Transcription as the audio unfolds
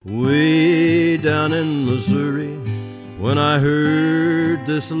Way down in Missouri, when I heard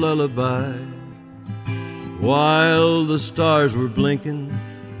this lullaby, while the stars were blinking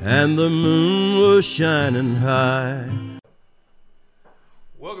and the moon was shining high.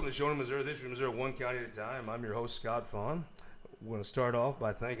 Welcome to Showing Missouri. This is Missouri one county at a time. I'm your host, Scott Faughn. We're going to start off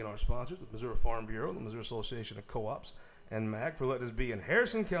by thanking our sponsors, the Missouri Farm Bureau, the Missouri Association of Co-ops, and MAC for letting us be in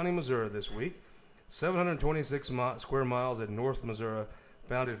Harrison County, Missouri this week. 726 square miles in North Missouri.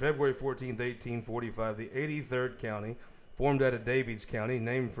 Founded February 14, 1845, the 83rd county, formed out of Daviess County,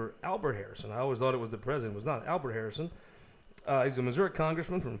 named for Albert Harrison. I always thought it was the president. It was not. Albert Harrison. He's a Missouri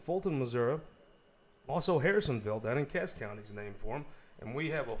congressman from Fulton, Missouri. Also, Harrisonville, down in Cass County, is named for him. And we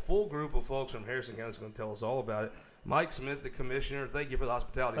have a full group of folks from Harrison County that's going to tell us all about it. Mike Smith, the commissioner, thank you for the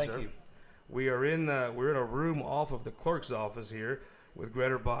hospitality, sir. Thank you. We're in a room off of the clerk's office here with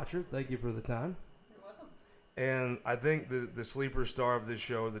Greta Botcher. Thank you for the time. And I think the sleeper star of this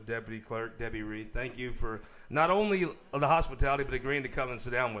show, the deputy clerk, Debbie Reed, thank you for not only the hospitality, but agreeing to come and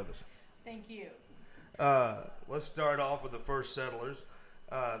sit down with us. Thank you. Let's start off with the first settlers.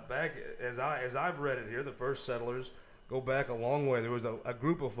 Back, as I've read it here, the first settlers go back a long way. There was a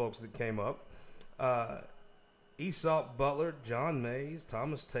group of folks that came up. Aesop Butler, John Mays,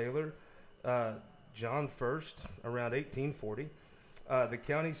 Thomas Taylor, John First, around 1840. The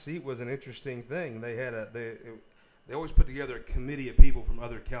county seat was an interesting thing. They always put together a committee of people from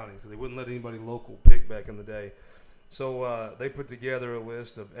other counties because they wouldn't let anybody local pick back in the day. So they put together a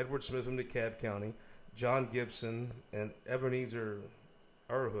list of Edward Smith from DeKalb County, John Gibson, and Ebenezer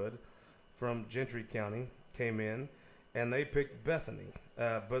Erhood from Gentry County came in, and they picked Bethany.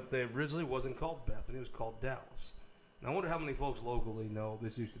 But they originally wasn't called Bethany. It was called Dallas. Now, I wonder how many folks locally know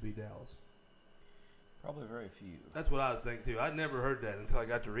this used to be Dallas. Probably very few. That's what I would think, too. I'd never heard that until I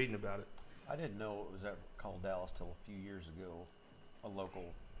got to reading about it. I didn't know it was ever called Dallas till a few years ago. A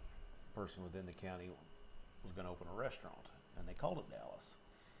local person within the county was going to open a restaurant, and they called it Dallas.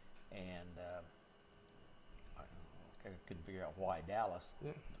 And I couldn't figure out why Dallas,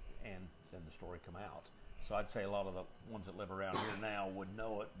 and then the story come out. So I'd say a lot of the ones that live around here now would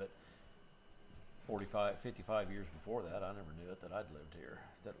know it, but 55 years before that, I never knew it that I'd lived here,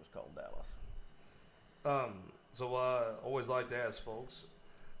 that it was called Dallas. So I always like to ask folks,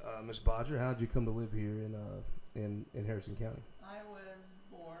 Ms. Bodger, how did you come to live here in Harrison County? I was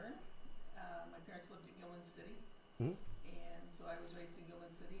born. My parents lived in Gilman City, and so I was raised in Gilman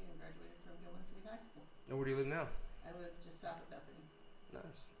City and graduated from Gilman City High School. And where do you live now? I live just south of Bethany.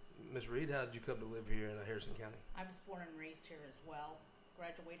 Nice. Ms. Reed, how did you come to live here in Harrison County? I was born and raised here as well.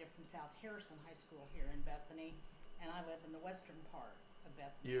 Graduated from South Harrison High School here in Bethany, and I live in the western part of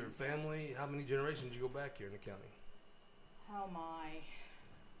Bethany. Your family, how many generations did you go back here in the county? Oh my,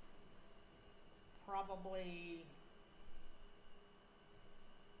 probably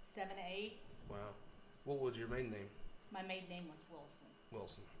 7, 8. Wow. What was your maiden name? My maiden name was Wilson.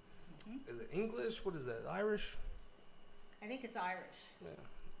 Wilson. Is it English? What is that? Irish? I think it's Irish. Yeah.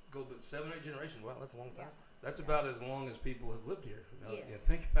 Go but 7, 8 generations. Wow, that's a long time. Yeah. That's about as long as people have lived here. Now that you Yes.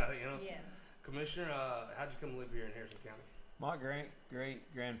 think about it, you know. Yes. Commissioner, how'd you come to live here in Harrison County? My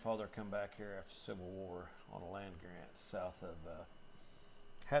great-grandfather come back here after the Civil War on a land grant south of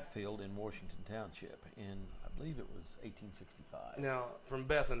Hatfield in Washington Township in, I believe it was 1865. Now, from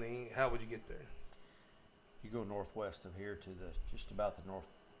Bethany, how would you get there? You go northwest of here to just about the north,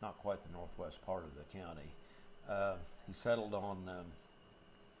 not quite the northwest part of the county. He settled on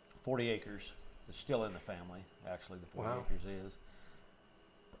 40 acres. It's still in the family, actually, the 40 Wow. acres is.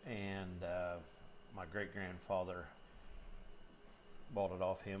 And my great-grandfather bought it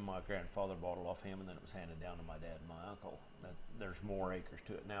off him. My grandfather bought it off him, and then it was handed down to my dad and my uncle. There's more acres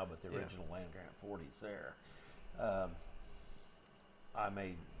to it now, but the original land grant 40 is there. I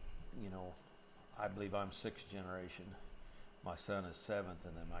believe I'm 6th generation. My son is 7th,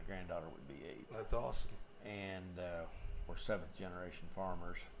 and then my granddaughter would be 8th. That's awesome. And we're 7th generation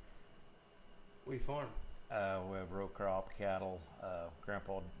farmers. We farm. We have row crop cattle.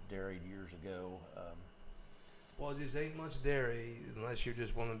 Grandpa dairied years ago. Well, just ain't much dairy unless you're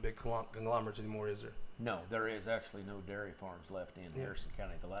just one of the big conglomerates anymore, is there? No, there is actually no dairy farms left in Harrison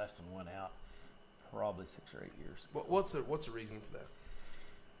County. The last one went out probably 6 or 8 years ago. What's the reason for that?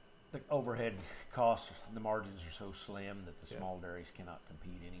 The overhead costs, the margins are so slim that the small dairies cannot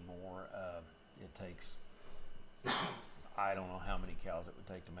compete anymore. It takes, I don't know how many cows it would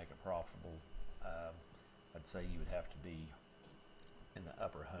take to make it profitable. I'd say you would have to be in the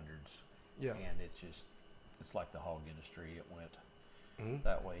upper hundreds. Yeah. And it's like the hog industry. It went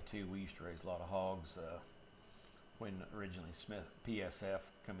that way too. We used to raise a lot of hogs when originally PSF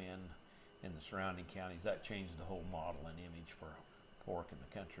come in the surrounding counties. That changed the whole model and image for pork in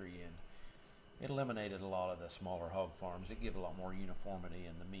the country, and it eliminated a lot of the smaller hog farms. It gave a lot more uniformity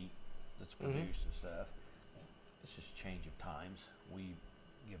in the meat that's produced and stuff. It's just a change of times. We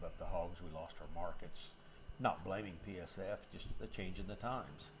give up the hogs, we lost our markets. Not blaming PSF, just a change in the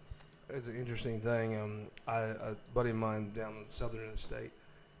times. It's an interesting thing. A buddy of mine down in the southern end of the state,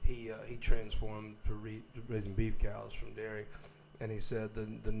 he transformed to raising beef cows from dairy, and he said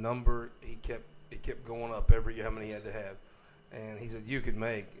the number it kept going up every year how many he had to have, and he said you could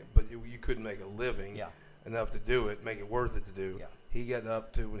make, but you couldn't make a living enough to do it, make it worth it to do. Yeah. He got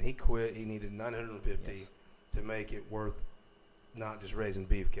up to, when he quit, he needed 950 to make it worth not just raising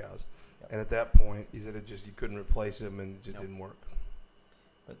beef cows. Yep. And at that point, he said you couldn't replace him, and it just didn't work.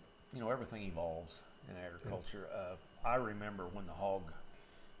 But everything evolves in agriculture. I remember when the hog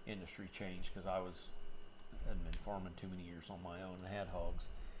industry changed, because hadn't been farming too many years on my own and had hogs,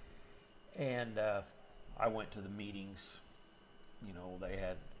 and I went to the meetings. They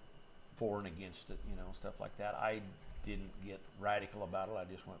had for and against it, stuff like that. I didn't get radical about it. I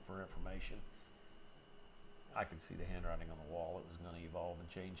just went for information. I could see the handwriting on the wall. It was going to evolve and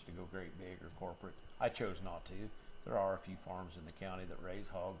change to go great big or corporate. I chose not to. There are a few farms in the county that raise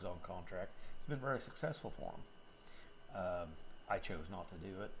hogs on contract. It's been very successful for them. I chose not to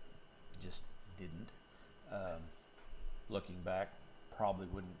do it. Just didn't. Looking back, probably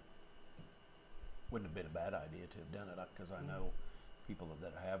wouldn't have been a bad idea to have done it, because I know people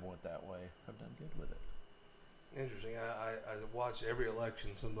that have went that way have done good with it. Interesting. I watch every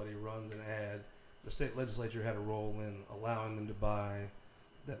election somebody runs an ad. The state legislature had a role in allowing them to buy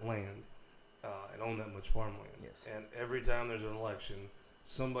that land and own that much farmland. Yes. And every time there's an election,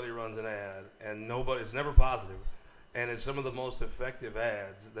 somebody runs an ad, and it's never positive, and it's some of the most effective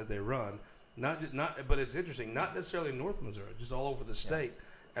ads that they run. But it's interesting. Not necessarily in North Missouri, just all over the state.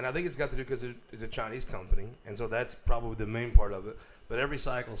 And I think it's got to do because it's a Chinese company, and so that's probably the main part of it. But every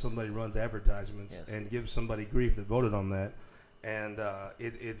cycle, somebody runs advertisements and gives somebody grief that voted on that. And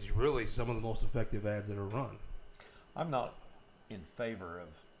it's really some of the most effective ads that are run. I'm not in favor of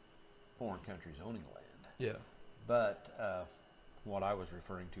foreign countries owning land. Yeah. But what I was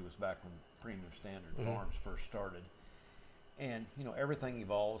referring to was back when Premium Standard Farms first started. And, everything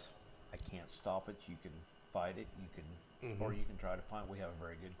evolves. I can't stop it. You can fight it. You can, or you can try to find. We have a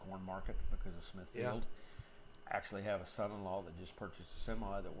very good corn market because of Smithfield. Yeah. Actually have a son-in-law that just purchased a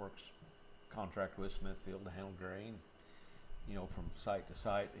semi that works contract with Smithfield to handle grain. From site to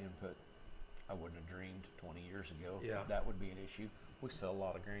site input, I wouldn't have dreamed 20 years ago that would be an issue. We sell a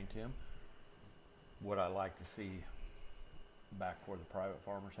lot of grain to them. Would I like to see back where the private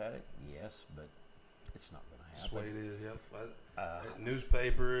farmers had it? Yes, but it's not going to happen. That's the way it is, yep.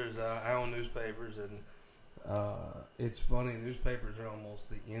 Newspapers, I own newspapers, and it's funny, newspapers are almost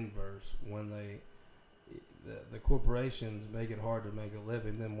the inverse. When the corporations make it hard to make a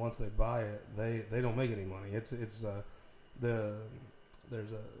living, then once they buy it, they don't make any money. It's the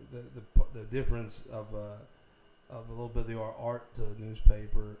difference of a little bit of the art to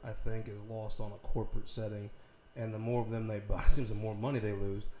newspaper, I think, is lost on a corporate setting, and the more of them they buy, seems the more money they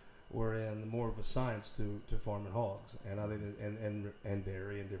lose. Wherein the more of a science to farming hogs, and I think and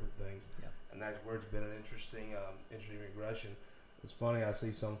dairy and different things, and that's where it's been an interesting regression. It's funny, I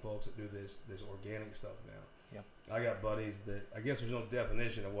see some folks that do this organic stuff now. Yeah, I got buddies that, I guess there's no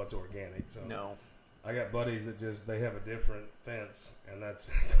definition of what's organic. So no. I got buddies that they have a different fence, and that's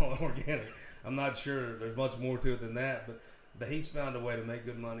called organic. I'm not sure there's much more to it than that, but he's found a way to make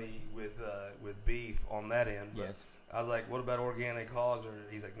good money with beef on that end. But yes. I was like, what about organic hogs? Or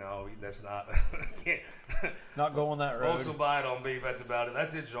he's like, no, that's not. Not going that road. Folks will buy it on beef. That's about it.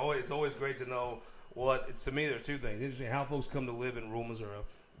 That's it. It's always great to know what. To me, there are two things. Interesting how folks come to live in rural Missouri.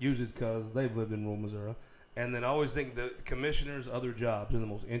 Usually it's because they've lived in rural Missouri. And then I always think the commissioners' other jobs are the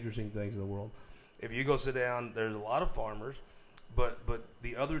most interesting things in the world. If you go sit down, there's a lot of farmers, but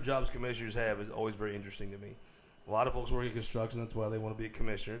the other jobs commissioners have is always very interesting to me. A lot of folks work in construction. That's why they want to be a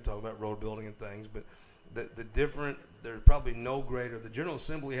commissioner, talk about road building and things. But the different, there's probably no greater. The General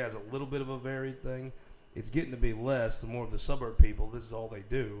Assembly has a little bit of a varied thing. It's getting to be less. The more of the suburb people, this is all they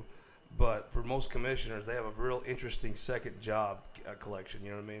do. But for most commissioners, they have a real interesting second job collection.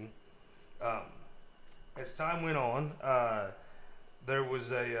 You know what I mean? As time went on, there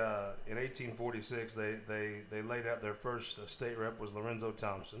was in 1846, they laid out their first state rep was Lorenzo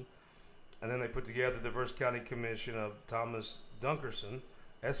Thompson. And then they put together the first county commission of Thomas Dunkerson,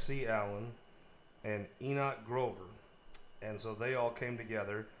 S.C. Allen, and Enoch Grover. And so they all came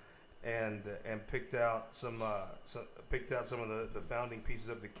together and picked out some of the founding pieces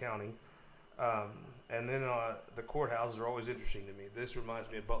of the county. And then the courthouses are always interesting to me. This reminds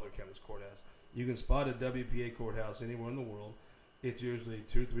me of Butler County's courthouse. You can spot a WPA courthouse anywhere in the world. It's usually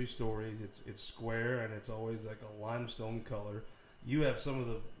 2-3 stories. It's square and it's always like a limestone color. You have some of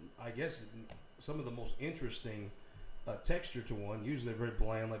the most interesting texture to one. Usually they're very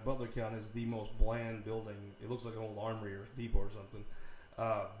bland. Like Butler County is the most bland building. It looks like an old armory or depot or something.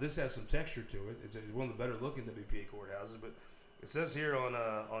 This has some texture to it. It's one of the better looking WPA courthouses. But it says here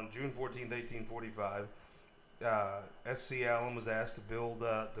on June 14th, 1845, S.C. Allen was asked to build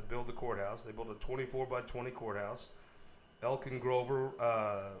the courthouse. They built a 24 by 20 courthouse. Elkin Grover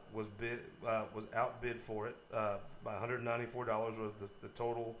was outbid for it by $194 was the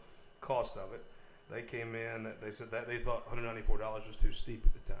total cost of it. They came in. They said that they thought $194 was too steep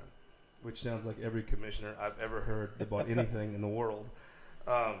at the time, which sounds like every commissioner I've ever heard that bought anything in the world.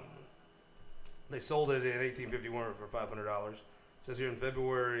 They sold it in 1851 for $500. It says here in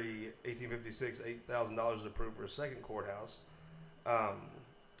February 1856, $8,000 was approved for a second courthouse.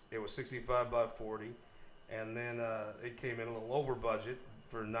 It was 65 by 40. And then it came in a little over budget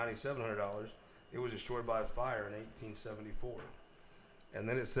for $9,700. It was destroyed by a fire in 1874. And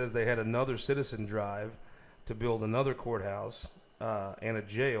then it says they had another citizen drive to build another courthouse and a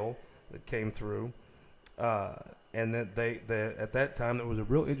jail that came through. And then they at that time, there was a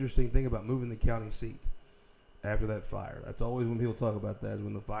real interesting thing about moving the county seat after that fire. That's always when people talk about that, is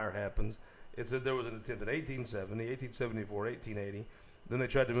when the fire happens. It said there was an attempt in 1870, 1874, 1880. Then they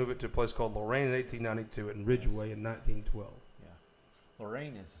tried to move it to a place called Lorain in 1892 and Ridgeway in 1912. Yeah.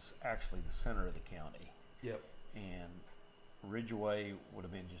 Lorain is actually the center of the county. Yep. And Ridgeway would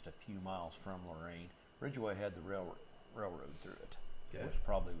have been just a few miles from Lorain. Ridgeway had the railroad through it, Okay. which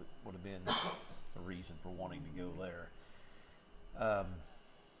probably would have been the reason for wanting to go there.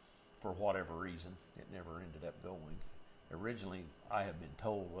 For whatever reason, it never ended up going. Originally, I have been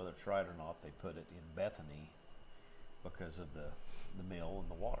told, whether it's right or not, they put it in Bethany because of the mill and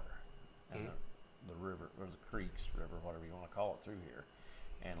the water and the river or the creeks, river, whatever you want to call it, through here.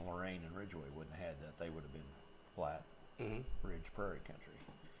 And Lorain and Ridgeway wouldn't have had that. They would have been flat ridge prairie country.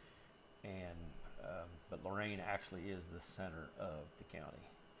 And but Lorain actually is the center of the county.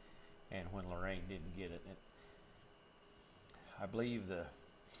 And when Lorain didn't get it, I believe the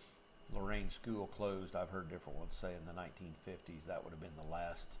Lorain school closed. I've heard different ones say in the 1950s that would have been the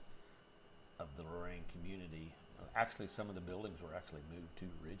last of the Lorain community. Actually, some of the buildings were actually moved to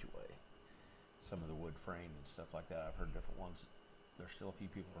Ridgeway. Some of the wood frame and stuff like that. I've heard different ones. There's still a few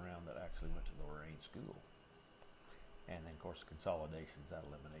people around that actually went to the Lorain school. And then, of course, consolidations, that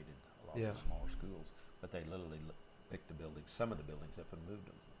eliminated a lot of the smaller schools. But they literally picked the buildings, some of the buildings up and moved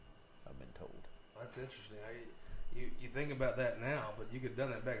them, I've been told. That's interesting. You think about that now, but you could have done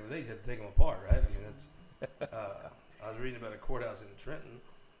that back in the day. You had to take them apart, right? I mean, that's. I was reading about a courthouse in Trenton.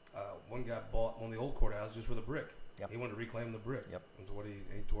 One guy bought one of the old courthouses just for the brick. Yep. He wanted to reclaim the brick. Yep. And so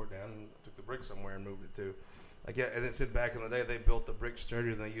he tore it down and took the brick somewhere and moved it to. And it said back in the day they built the brick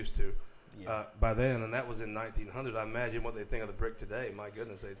sturdier than they used to. Yeah. By then, and that was in 1900. I imagine what they think of the brick today. My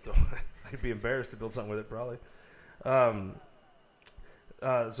goodness, they'd be embarrassed to build something with it probably.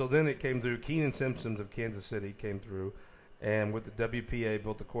 So then it came through. Keenan Simpsons of Kansas City came through, and with the WPA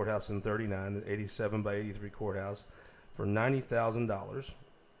built the courthouse in '39, the 87 by 83 courthouse, for $90,000.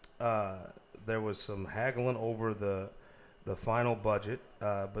 There was some haggling over the final budget,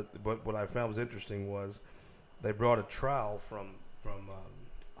 but what I found was interesting was they brought a trowel from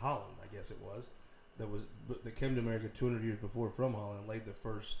Holland, I guess it was, that came to America 200 years before from Holland and laid the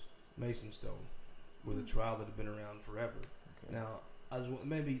first mason stone with a trowel that had been around forever. Okay. Now, I was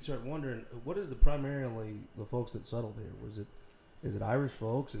maybe started wondering, what is primarily the folks that settled here? Is it Irish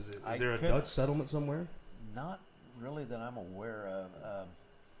folks? Is there a Dutch settlement somewhere? Not really that I'm aware of.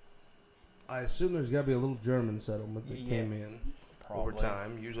 I assume there's got to be a little German settlement that came in over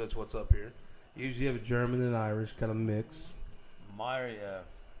time. Usually that's what's up here. Usually you have a German and Irish kind of mix. My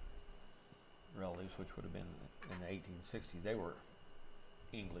relatives, which would have been in the 1860s, they were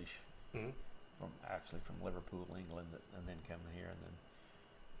English, from Liverpool, England, and then coming here, and then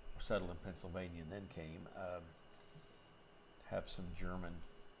settled in Pennsylvania, and then came. Have some German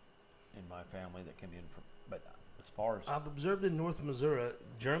in my family that came in from, but as far as I've observed in North Missouri,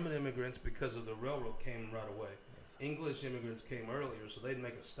 German immigrants, because of the railroad, came right away. Yes. English immigrants came earlier, so they'd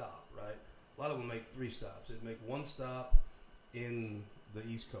make a stop, right? A lot of them make 3 stops. They'd make 1 stop in the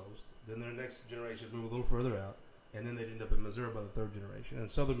East Coast, then their next generation would move a little further out, and then they'd end up in Missouri by the 3rd generation. In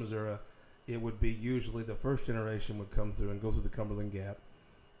Southern Missouri, it would be usually the first generation would come through and go through the Cumberland Gap,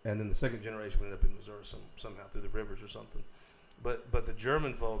 and then the second generation would end up in Missouri somehow through the rivers or something. But the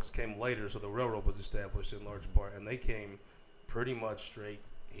German folks came later, so the railroad was established in large part, and they came pretty much straight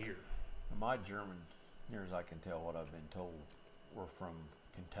here. My German, near as I can tell, what I've been told, were from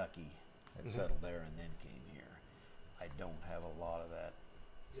Kentucky, had settled there and then came here. I don't have a lot of that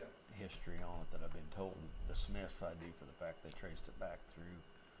Yeah. history on it that I've been told. The Smiths I do, for the fact they traced it back through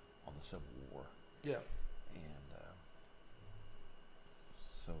on the Civil War. Yeah. And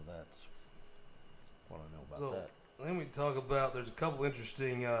so that's what I know about So, that. then we talk about, there's a couple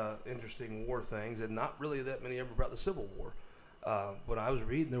interesting war things, and not really that many ever about the Civil War. When I was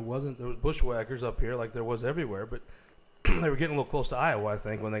reading, there was bushwhackers up here like there was everywhere, but they were getting a little close to Iowa, I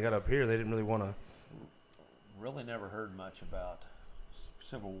think. When they got up here, they didn't really want to. Really never heard much about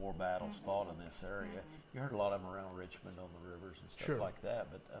Civil War battles fought in this area. You heard a lot of them around Richmond on the rivers and stuff Sure. like that,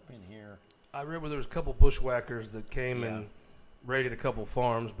 but up in here, I read where there was a couple bushwhackers that came Yeah. and raided a couple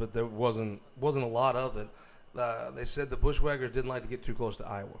farms, but there wasn't a lot of it. They said the bushwhackers didn't like to get too close to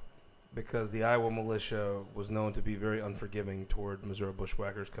Iowa because the Iowa militia was known to be very unforgiving toward Missouri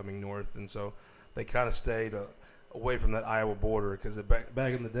bushwhackers coming north, and so they kind of stayed away from that Iowa border because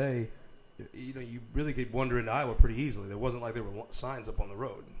back in the day, you really could wander into Iowa pretty easily. There wasn't like there were signs up on the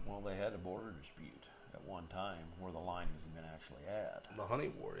road. well, they had a border dispute at one time where the line was even actually at. The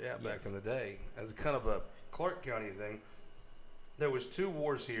Honey War, yeah, back Yes. in the day, as kind of a Clark County thing. There was 2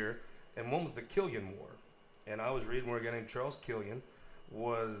 wars here, and one was the Killian War. And I was reading where a guy named Charles Killian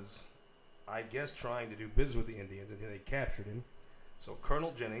was, I guess, trying to do business with the Indians, and they captured him. So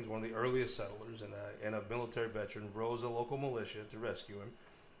Colonel Jennings, one of the earliest settlers and a military veteran, rose a local militia to rescue him.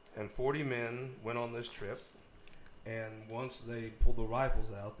 And 40 men went on this trip. And once they pulled the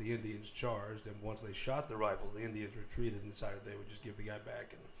rifles out, the Indians charged. And once they shot the rifles, the Indians retreated and decided they would just give the guy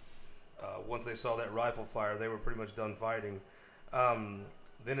back. And once they saw that rifle fire, they were pretty much done fighting.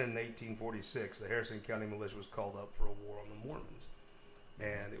 Then in 1846, the Harrison County militia was called up for a war on the Mormons.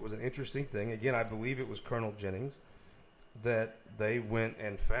 And it was an interesting thing. Again, I believe it was Colonel Jennings that they went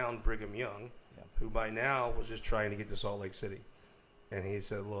and found Brigham Young, who by now was just trying to get to Salt Lake City. And he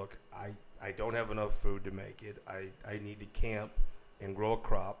said, look, I don't have enough food to make it. I need to camp and grow a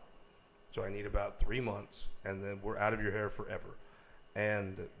crop. So I need about 3 months, and then we're out of your hair forever.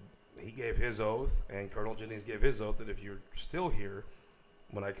 And he gave his oath, and Colonel Jennings gave his oath that if you're still here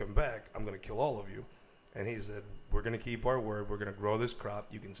when I come back, I'm going to kill all of you. And he said, we're going to keep our word. We're going to grow this crop.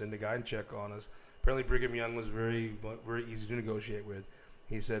 You can send a guy and check on us. Apparently Brigham Young was very easy to negotiate with.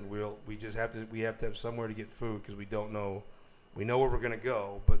 He said, we have to have somewhere to get food because we don't know. We know where we're going to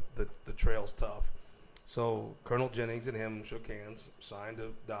go, but the trail's tough. So Colonel Jennings and him shook hands, signed a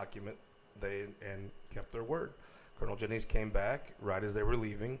document, and kept their word. Colonel Jennings came back right as they were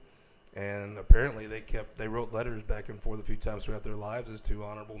leaving, and apparently they wrote letters back and forth a few times throughout their lives as 2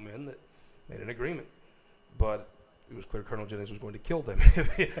 honorable men that made an agreement. But it was clear Colonel Jennings was going to kill them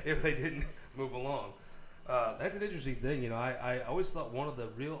if they didn't move along. That's an interesting thing. I always thought one of the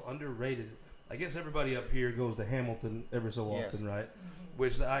real underrated, I guess everybody up here goes to Hamilton every so often, right?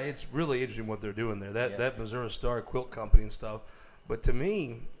 Which it's really interesting what they're doing there. That Missouri Star Quilt Company and stuff. But to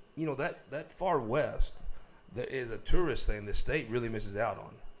me, that far west, there is a tourist thing the state really misses out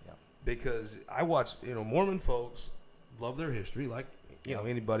on. Yeah. Because I watch, Mormon folks love their history like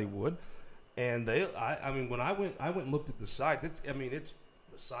anybody would. And when I went and looked at the site. It's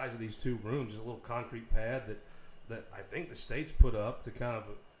the size of these 2 rooms. It's a little concrete pad that I think the state's put up to kind of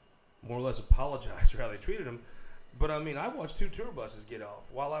more or less apologize for how they treated them. But I watched 2 tour buses get off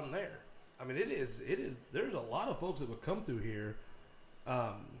while I'm there. It is. There's a lot of folks that would come through here,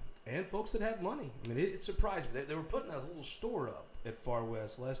 and folks that have money. It surprised me. They were putting a little store up at Far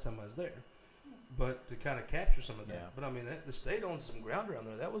West last time I was there, but to kind of capture some of that. Yeah. But the state owns some ground around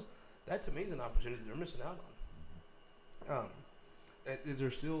there. That to me is an opportunity they're missing out on. Is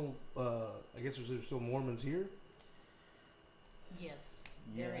there still? I guess there's still Mormons here. Yes,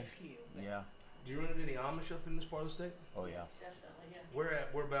 Yeah. very few. but Yeah. Do you run into any Amish up in this part of the state? Oh, yeah. Definitely, yeah.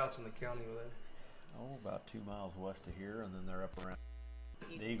 Whereabouts in the county are they? Oh, about 2 miles west of here, and then they're up around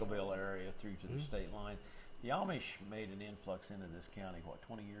the Eagleville area through to the state line. The Amish made an influx into this county,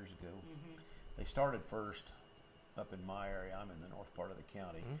 20 years ago. They started first up in my area. I'm in the north part of the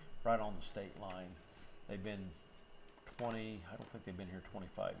county, right on the state line. They've been I don't think they've been here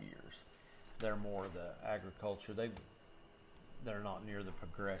 25 years. They're more the agriculture. They're not near the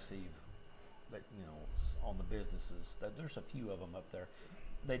progressive, on the businesses. There's a few of them up there.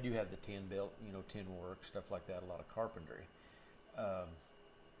 They do have the tin work, stuff like that, a lot of carpentry. There's a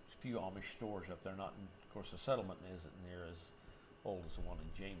few Amish stores up there. Of course, the settlement isn't near as old as the one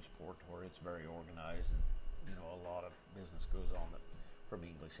in Jamesport, where it's very organized and, a lot of business goes on from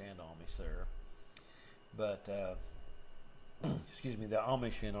English and Amish there. But, the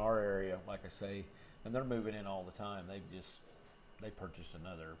Amish in our area, like I say, and they're moving in all the time. They purchased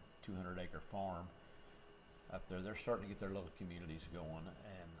another 200-acre farm up there. They're starting to get their little communities going,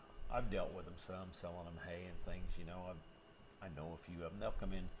 and I've dealt with them some, selling them hay and things. I know a few of them. They'll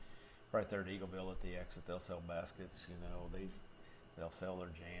come in right there at Eagleville at the exit. They'll sell baskets. They'll sell their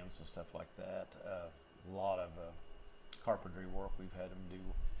jams and stuff like that. A lot of carpentry work. We've had them do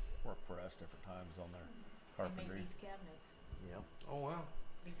work for us different times on their They carpentry. made these cabinets. Yeah. Oh, wow.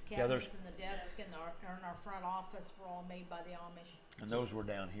 These Yeah, there's- cabinets and the desks in our front office were all made by the Amish. And those were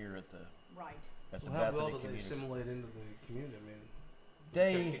down here at the Right. So the how Bethany well do they community. assimilate into the community? I mean,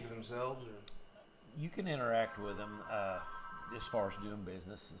 They- keep to themselves, or You can interact with them as far as doing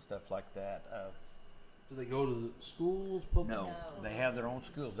business and stuff like that. do they go to schools? Public? No, No. they have their own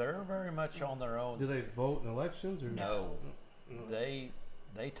schools. They're very much on their own. Do they vote in elections, or No. No.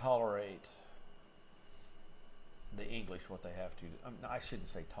 They tolerate the English what they have to. I shouldn't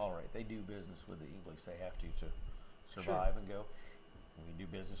say tolerate. They do business with the English they have to survive and go. We do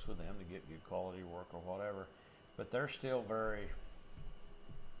business with them to get good quality work or whatever. But they're still very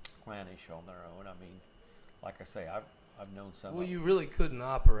clannish on their own. I mean, like I say, I've known some. Well, of you them. really couldn't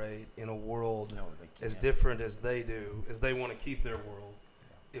operate in a world No, they as can't. different as they do, as they want to keep their world.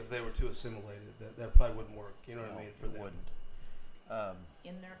 If they were too assimilated, that probably wouldn't work. You know what I No, mean? For it them. wouldn't.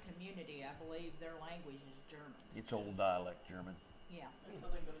 In their community, I believe their language is German. It's old dialect German. Yeah. Until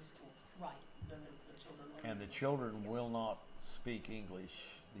they go to school, Right. then the children learn. And the children will not speak English,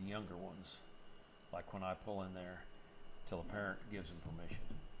 the younger ones, like when I pull in there, till a parent gives them permission.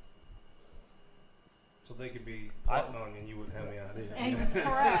 So they could be plotting on you, and you wouldn't have any And idea.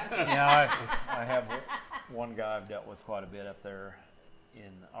 correct. Yeah, I have one guy I've dealt with quite a bit up there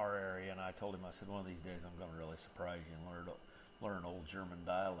in our area, and I told him, I said, one of these days I'm going to really surprise you and learn old German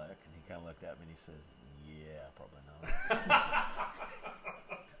dialect. And he kind of looked at me and he says, yeah, probably not.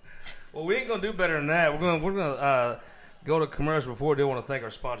 Well, we ain't gonna do better than that. We're gonna go to commercial. Before we do, want to thank our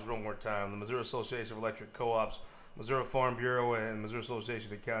sponsors one more time: the Missouri Association of Electric Co-ops, Missouri Farm Bureau, and Missouri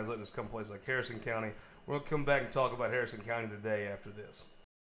Association of Counties, letting us come places like Harrison County. We're gonna come back and talk about Harrison County today after this.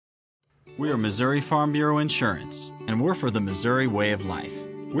 We are Missouri Farm Bureau Insurance, and we're for the Missouri way of life.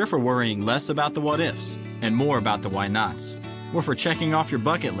 We're for worrying less about the what-ifs and more about the why-nots. We're for checking off your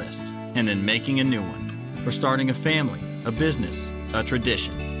bucket list and then making a new one. For starting a family, a business, a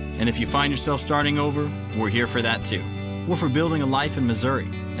tradition. And if you find yourself starting over, we're here for that too. We're for building a life in Missouri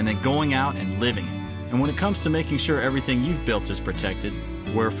and then going out and living it. And when it comes to making sure everything you've built is protected,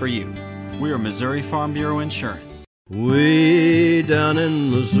 we're for you. We are Missouri Farm Bureau Insurance. Way down in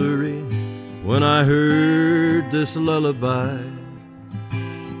Missouri, when I heard this lullaby,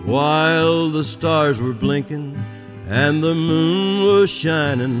 while the stars were blinking and the moon was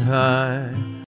shining high,